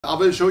I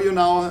will show you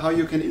now how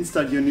you can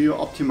install your new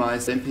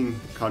optimized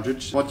damping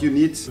cartridge. What you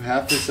need to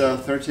have is a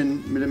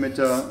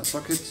 13mm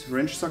socket,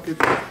 wrench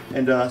socket,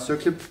 and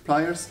circlip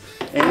pliers.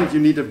 And you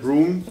need a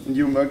broom. And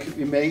you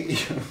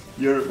make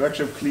your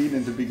workshop clean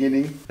in the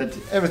beginning, that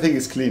everything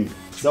is clean.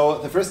 So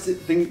the first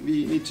thing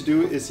we need to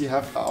do is you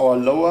have our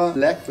lower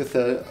leg with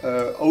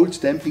the old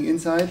damping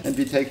inside, and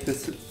we take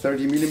this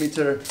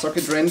 30mm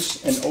socket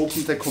wrench and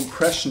open the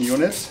compression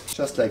unit,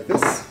 just like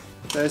this.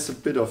 There's a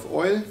bit of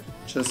oil,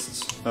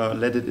 just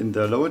let it in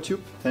the lower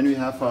tube. Then we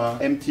have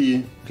an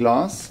empty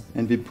glass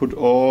and we put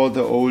all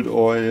the old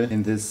oil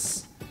in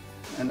this.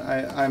 And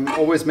I'm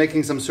always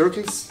making some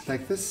circles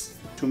like this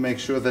to make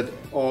sure that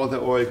all the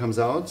oil comes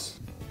out.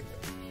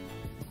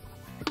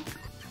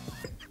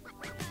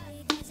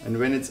 And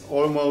when it's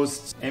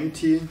almost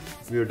empty,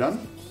 we're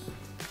done.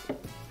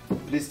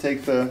 Please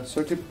take the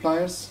circuit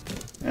pliers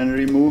and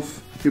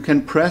remove. You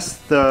can press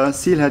the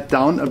seal head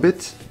down a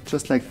bit,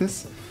 just like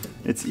this.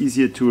 It's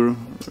easier to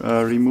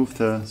remove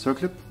the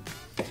circlip.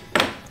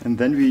 And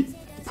then we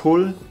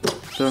pull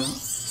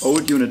the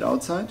old unit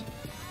outside.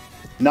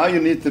 Now you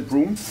need the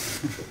broom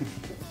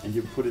and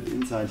you put it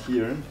inside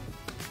here.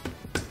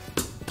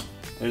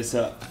 There's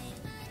a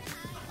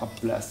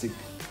plastic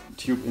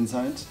tube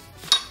inside.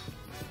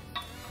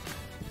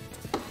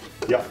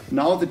 Yeah,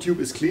 now the tube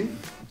is clean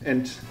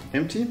and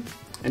empty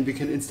and we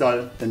can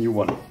install the new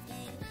one.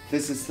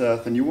 This is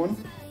the new one.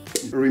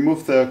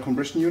 Remove the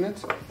compression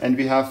unit and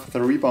we have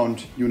the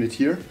rebound unit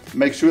here.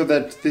 Make sure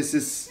that this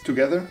is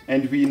together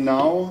and we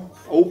now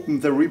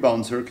open the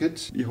rebound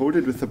circuit. You hold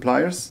it with the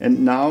pliers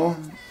and now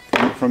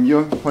from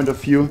your point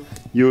of view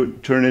you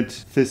turn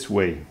it this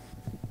way.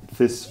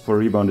 This for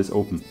rebound is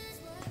open.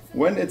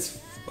 When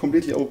it's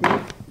completely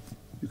open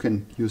you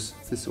can use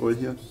this oil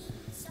here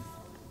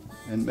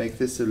and make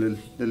this a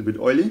little bit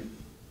oily.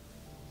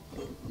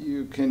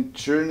 You can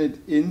turn it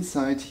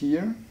inside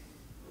here.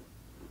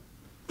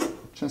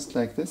 Just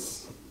like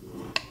this,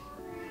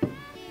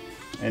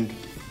 and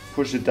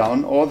push it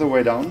down, all the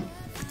way down,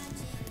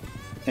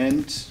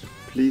 and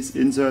please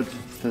insert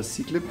the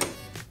C-clip.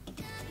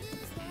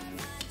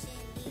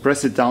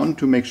 Press it down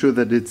to make sure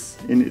that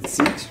it's in its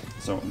seat.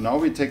 So now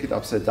we take it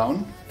upside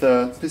down.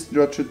 The piston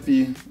rod should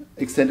be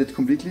extended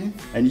completely,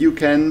 and you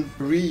can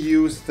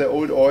reuse the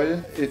old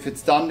oil. If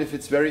it's done, if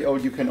it's very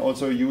old, you can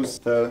also use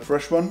the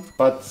fresh one,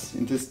 but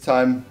in this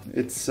time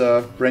it's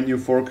a brand new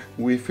fork.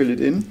 We fill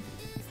it in.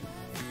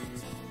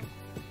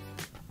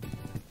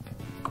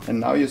 And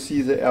now you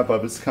see the air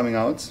bubbles coming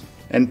out.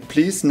 And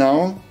please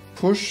now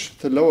push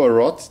the lower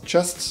rod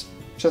just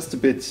a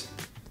bit,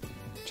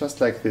 just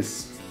like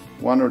this,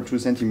 1 or 2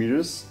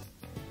 centimeters.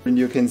 And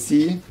you can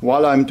see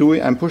while I'm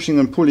pushing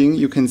and pulling,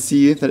 you can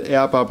see that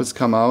air bubbles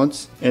come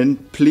out.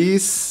 And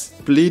please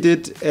bleed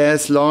it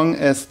as long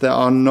as there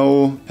are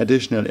no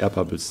additional air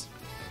bubbles.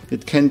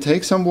 It can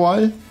take some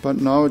while, but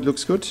now it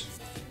looks good.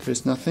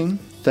 There's nothing.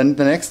 Then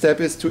the next step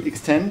is to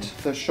extend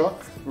the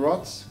shock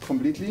rods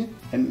completely,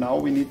 and now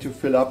we need to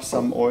fill up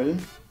some oil,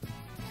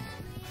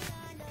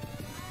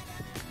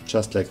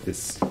 just like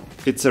this.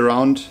 It's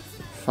around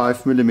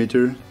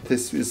 5mm.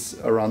 This is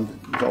around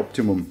the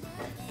optimum.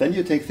 Then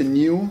you take the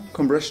new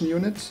compression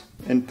unit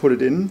and put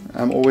it in.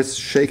 I'm always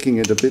shaking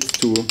it a bit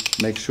to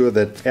make sure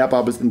that air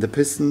bubbles in the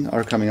piston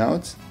are coming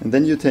out. And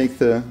then you take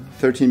the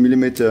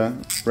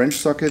 13mm wrench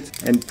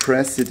socket and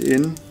press it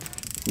in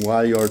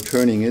while you're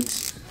turning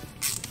it.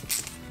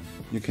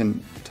 You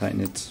can tighten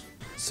it.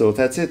 So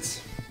that's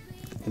it.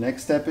 The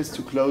next step is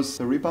to close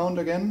the rebound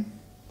again.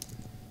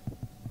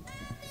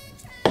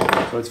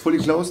 So it's fully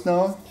closed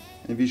now,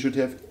 and we should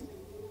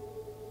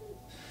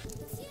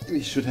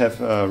have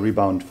a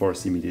rebound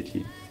force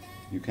immediately.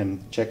 You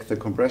can check the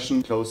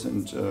compression, close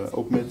and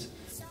open it.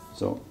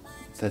 So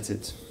that's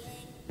it.